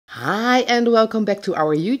Hi and welcome back to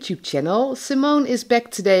our YouTube channel. Simone is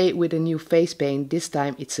back today with a new face paint. This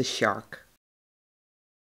time it's a shark.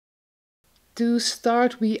 To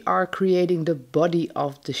start, we are creating the body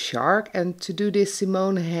of the shark, and to do this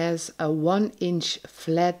Simone has a 1-inch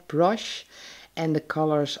flat brush and the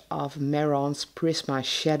colors of Maron's Prisma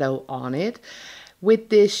shadow on it. With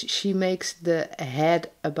this she makes the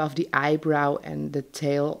head above the eyebrow and the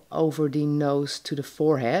tail over the nose to the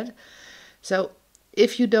forehead. So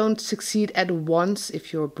if you don't succeed at once,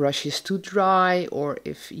 if your brush is too dry or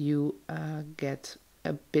if you get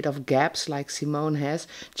a bit of gaps like Simone has,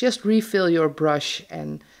 just refill your brush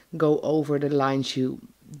and go over the lines you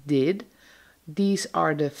did. These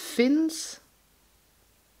are the fins.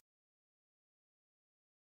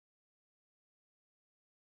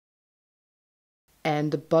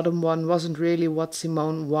 And the bottom one wasn't really what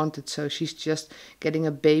Simone wanted, so she's just getting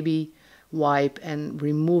a baby wipe and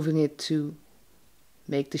removing it to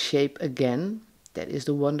make the shape again. That is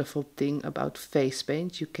the wonderful thing about face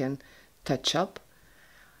paint, you can touch up.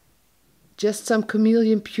 Just some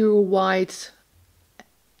chameleon pure white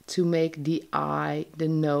to make the eye, the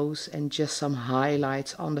nose, and just some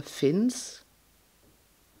highlights on the fins.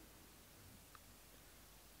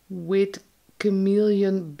 With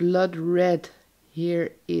chameleon blood red,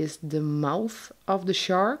 here is the mouth of the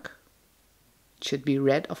shark. It should be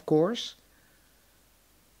red, of course.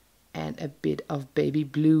 And a bit of baby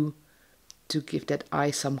blue to give that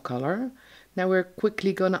eye some color. Now we're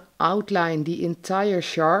quickly gonna outline the entire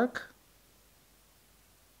shark.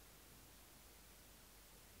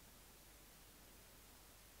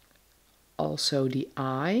 Also the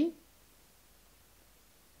eye.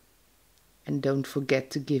 And don't forget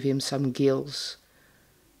to give him some gills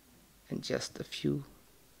and just a few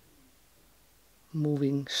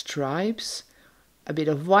moving stripes. A bit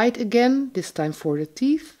of white again, this time for the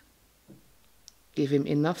teeth. Give him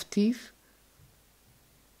enough teeth.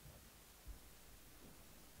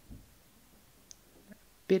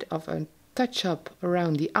 Bit of a touch up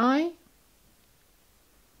around the eye.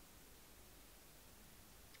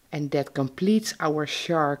 And that completes our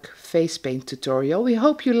shark face paint tutorial. We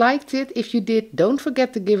hope you liked it. If you did, don't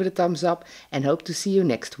forget to give it a thumbs up and hope to see you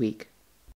next week.